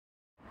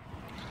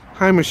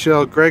Hi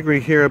Michelle, Gregory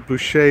here at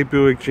Boucher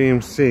Buick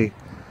GMC.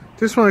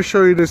 Just want to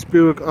show you this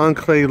Buick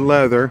Enclave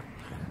leather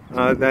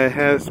that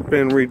has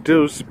been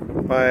reduced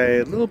by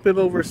a little bit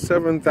over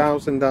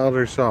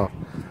 $7,000 off,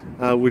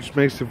 which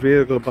makes the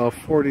vehicle about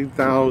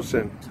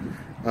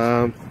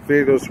 $40,000.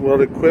 Vehicle's well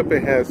equipped.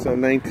 It has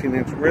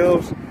 19-inch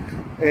wheels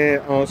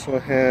and also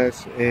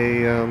has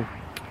a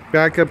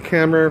backup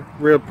camera,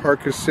 rear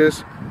park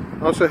assist.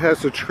 Also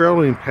has a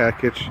trailing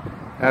package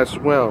as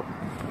well.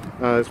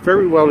 It's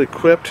very well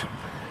equipped.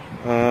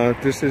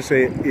 This is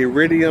a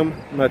iridium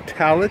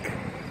metallic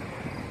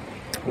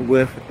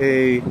with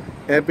a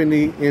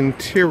ebony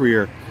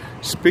interior.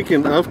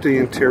 Speaking of the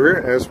interior,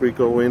 as we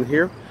go in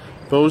here,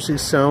 Bose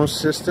sound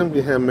system.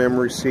 You have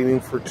memory seating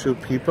for 2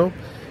 people,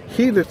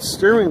 heated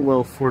steering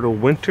wheel for the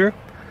winter,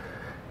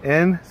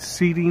 and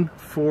seating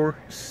for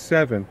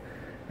 7.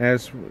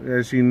 As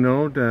you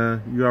know,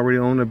 you already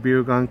own a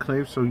Buick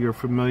Enclave, so you're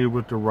familiar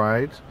with the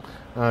rides.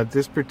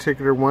 This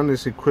particular one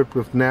is equipped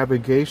with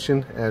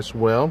navigation as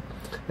well,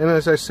 and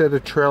as I said, a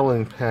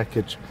trailing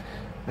package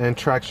and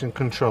traction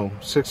control.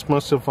 6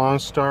 months of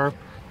OnStar,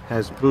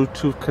 has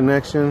Bluetooth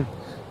connection,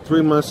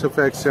 3 months of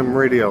XM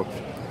radio.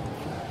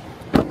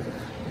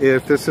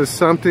 If this is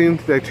something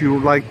that you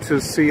would like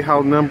to see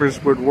how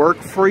numbers would work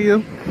for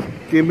you,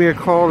 give me a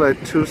call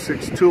at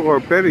 262, or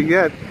better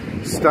yet,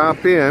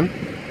 stop in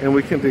and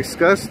we can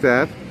discuss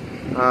that.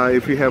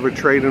 If you have a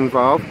trade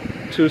involved,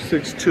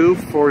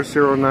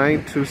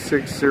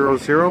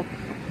 262-409-2600.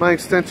 My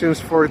extension is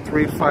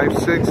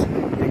 4356.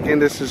 Again,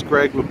 this is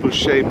Greg with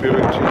Boucher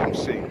Buick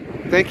GMC.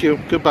 Thank you.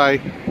 Goodbye.